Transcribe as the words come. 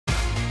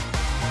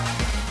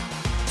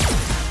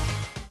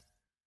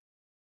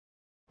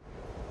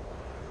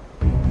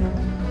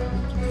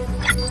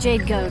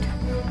Jade Goat.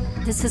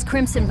 This is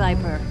Crimson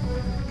Viper.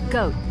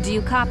 Goat, do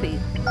you copy?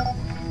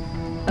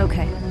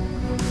 Okay.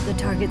 The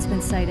target's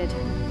been sighted.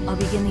 I'll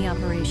begin the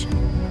operation.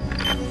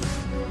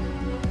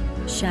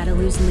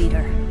 Shadowloo's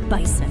leader,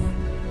 Bison.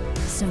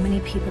 So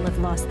many people have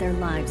lost their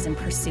lives in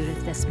pursuit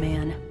of this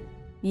man.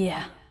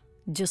 Yeah,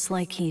 just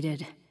like he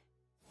did.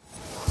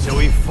 So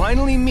we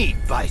finally meet,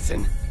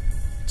 Bison.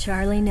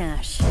 Charlie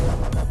Nash,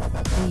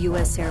 a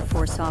U.S. Air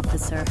Force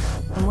officer,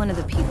 and one of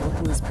the people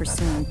who was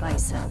pursuing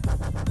Bison.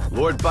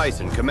 Lord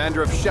Bison,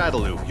 commander of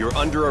Shadowloo, you're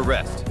under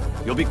arrest.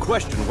 You'll be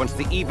questioned once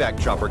the evac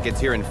chopper gets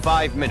here in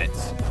 5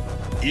 minutes.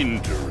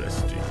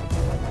 Interesting.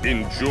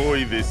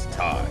 Enjoy this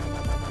time,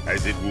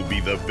 as it will be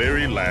the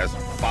very last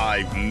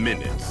 5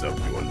 minutes of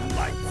your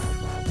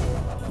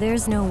life.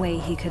 There's no way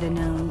he could have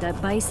known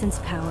that Bison's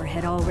power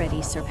had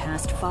already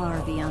surpassed far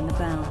beyond the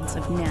bounds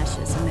of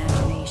Nash's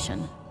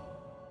imagination.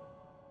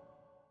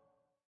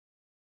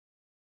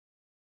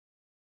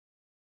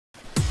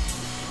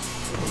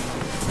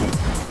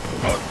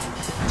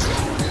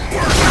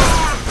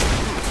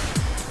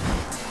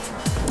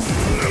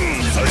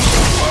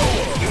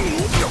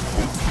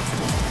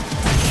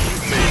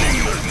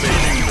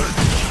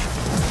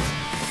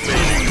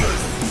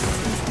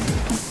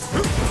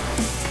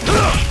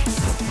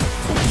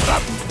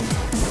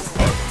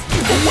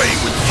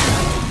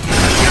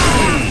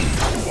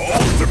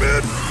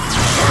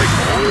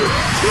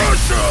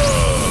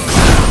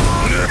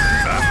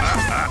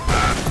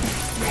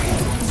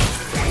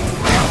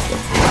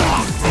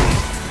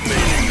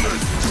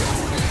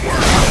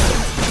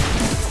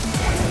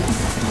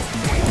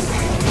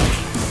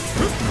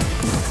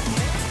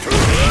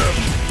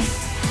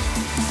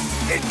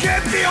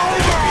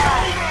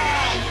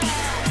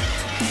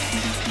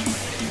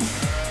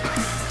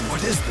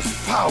 What is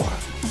this power?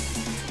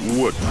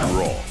 What's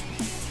wrong?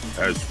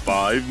 Has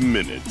 5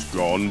 minutes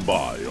gone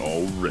by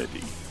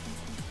already?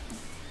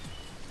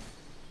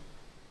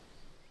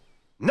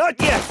 Not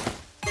yet!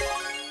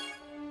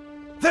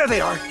 There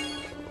they are!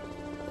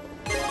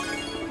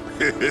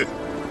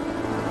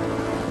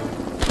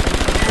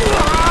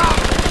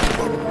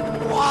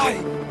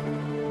 Why?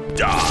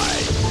 Die!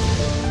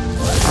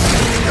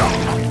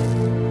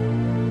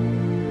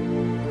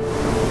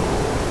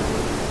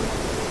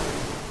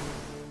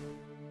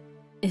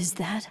 Is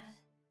that...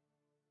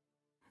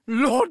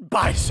 Lord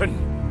Bison!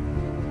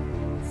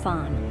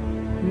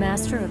 Fawn,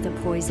 master of the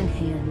Poison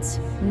Hands,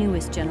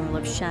 newest general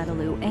of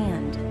Shadowloo,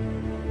 and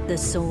the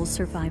sole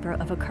survivor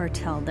of a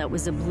cartel that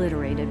was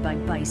obliterated by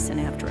Bison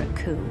after a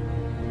coup.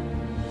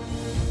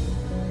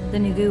 The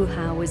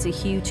Nuguha was a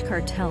huge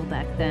cartel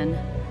back then,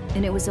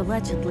 and it was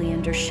allegedly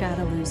under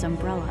Shadowloo's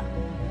umbrella.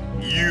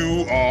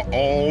 You are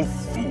all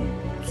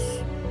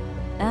fools.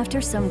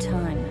 After some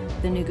time,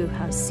 the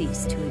Nuguha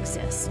ceased to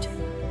exist.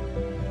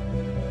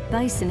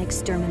 Bison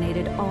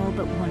exterminated all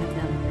but one of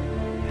them.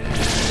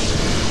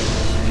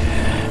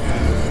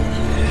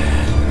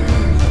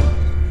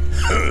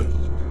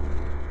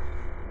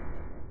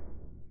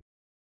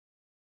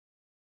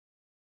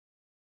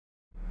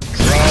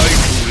 Try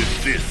to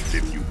resist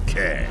if you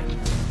can.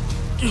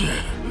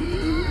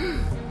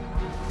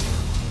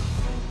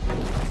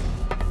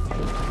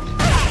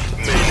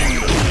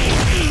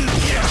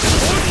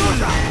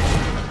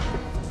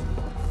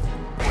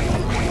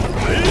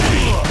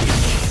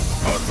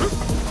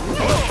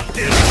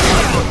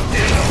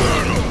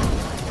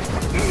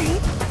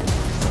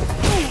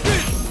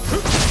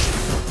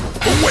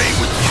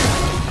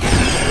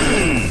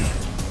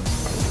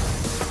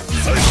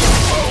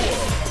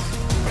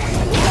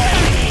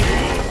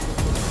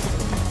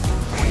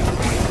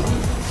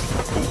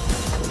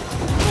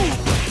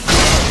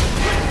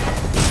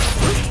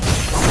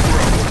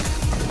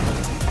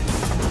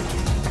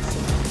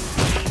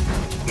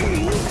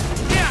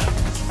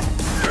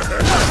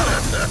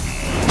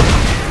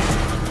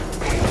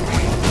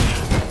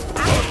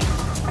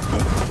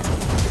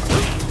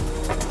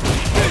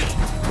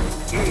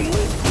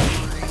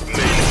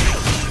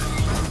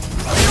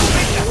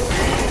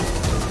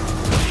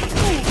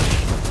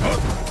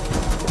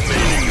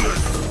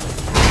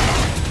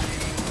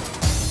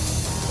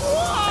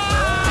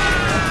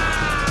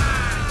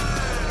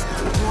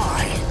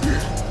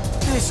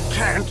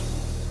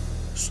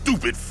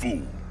 Stupid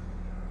fool.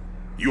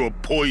 Your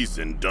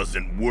poison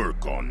doesn't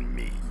work on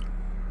me.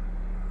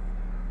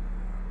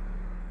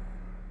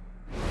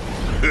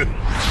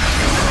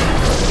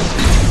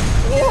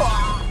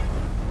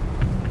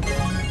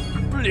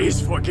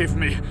 Please forgive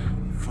me.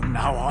 From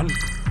now on,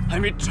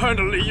 I'm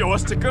eternally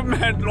yours to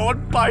command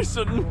Lord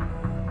Bison.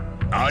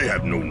 I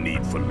have no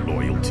need for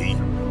loyalty.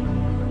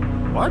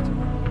 What?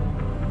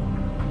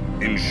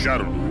 In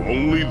Shadowloo,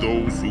 only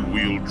those who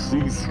wield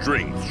true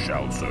strength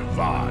shall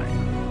survive.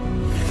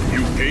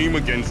 You came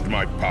against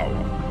my power,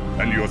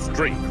 and your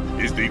strength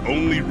is the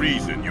only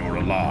reason you're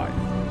alive.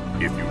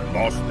 If you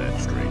lost that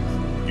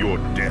strength, your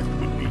death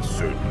would be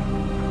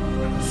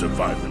certain.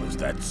 Survival is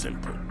that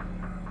simple.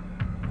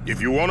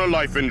 If you want a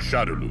life in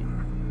Shadowloo,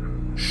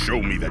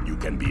 show me that you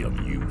can be of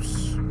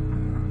use.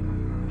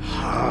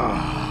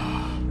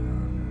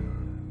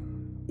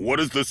 What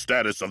is the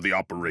status of the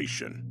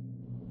operation?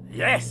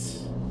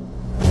 Yes.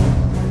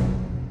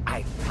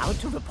 I'm proud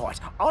to report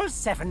all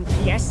 7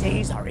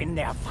 PSAs are in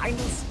their final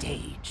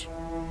stage.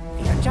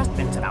 The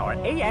adjustments of our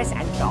AS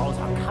and dolls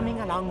are coming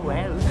along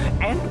well,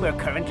 and we're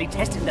currently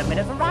testing them in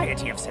a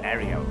variety of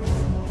scenarios.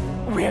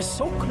 We're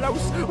so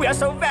close, we are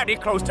so very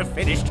close to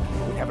finished.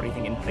 With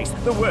everything in place,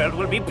 the world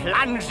will be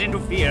plunged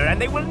into fear,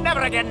 and they will never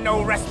again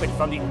know respite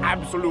from the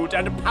absolute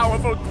and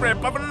powerful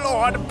grip of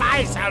Lord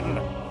Bison.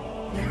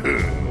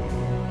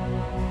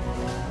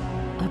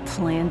 A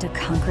plan to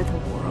conquer the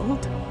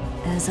world?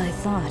 As I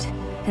thought,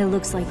 it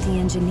looks like the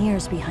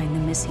engineers behind the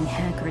missing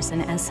hackers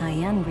and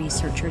SIN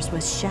researchers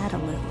was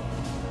Shadaloo.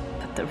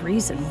 But the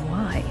reason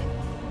why?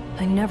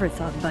 I never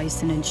thought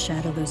Bison and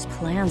Shadaloo's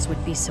plans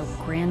would be so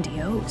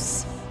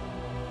grandiose.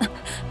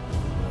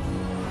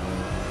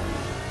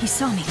 He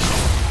saw me.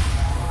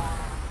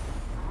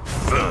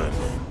 Fun.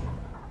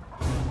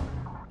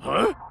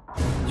 Huh?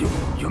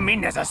 You mean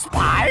there's a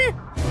spy?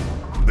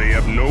 They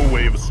have no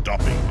way of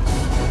stopping this.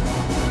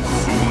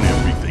 Soon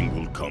everything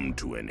will come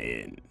to an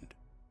end.